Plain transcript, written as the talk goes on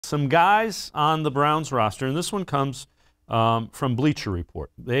Some guys on the Browns roster, and this one comes from Bleacher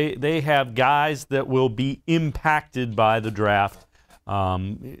Report. They have guys that will be impacted by the draft.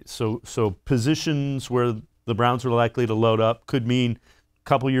 So positions where the Browns are likely to load up could mean a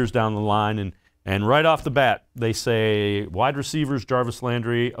couple years down the line. And right off the bat, they say wide receivers Jarvis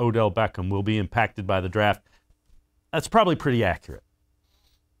Landry, Odell Beckham will be impacted by the draft. That's probably pretty accurate.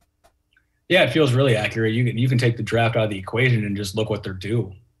 Yeah, it feels really accurate. You can take the draft out of the equation and just look what they're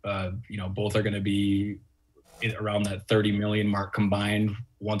due. Both are going to be around that 30 million mark combined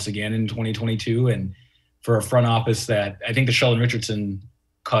once again in 2022. And for a front office that I think the Sheldon Richardson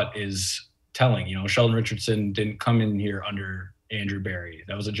cut is telling, Sheldon Richardson didn't come in here under Andrew Berry.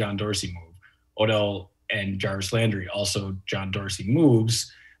 That was a John Dorsey move. Odell and Jarvis Landry, also John Dorsey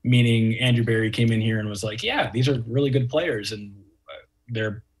moves, meaning Andrew Berry came in here and was like, yeah, these are really good players and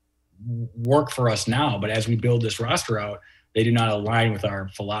they're work for us now. But as we build this roster out, they do not align with our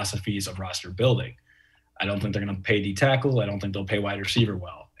philosophies of roster building. I don't think they're going to pay D tackle. I don't think they'll pay wide receiver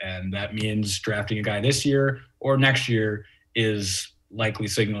well. And that means drafting a guy this year or next year is likely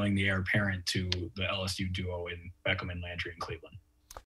signaling the heir apparent to the LSU duo in Beckham and Landry in Cleveland.